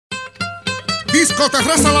Disco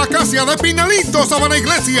Terraza La Acacia de Pinalito, Sabana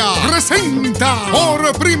Iglesia presenta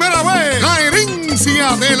por primera vez La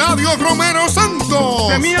Herencia de Eladio Romero Santos.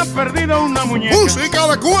 Se me ha perdido una muñeca. Música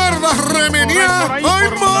de cuerdas remeniada. ¡Ay,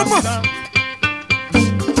 mamá!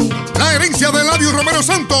 La Herencia de Eladio Romero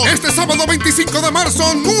Santos, este sábado 25 de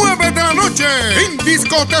marzo, 9 de la noche, en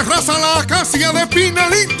Disco Terraza La Acacia de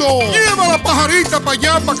Pinalito. Lleva la pajarita para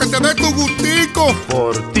allá para que te dé tu gustico.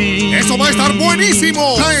 Por ti. Eso va a estar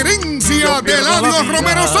buenísimo. La Herencia de Eladio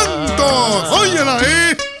Romero Santos. Óyela,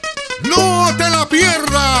 no te la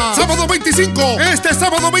pierdas. Sábado 25, este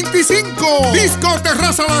sábado 25. Disco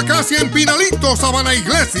Terraza La Acacia en Pinalito, Sabana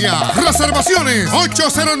Iglesia. Reservaciones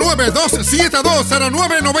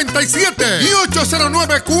 809-272-0997 y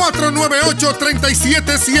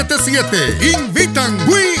 809-498-3777. Invitan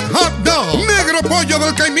We Hot Dog, Negro Pollo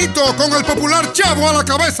del Caimito con el popular Chavo a la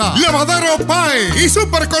cabeza, Lavadero Pie y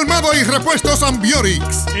Super Colmado y Repuestos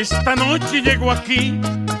Ambiorix. Esta noche llego aquí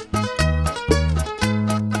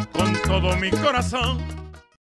con todo mi corazón.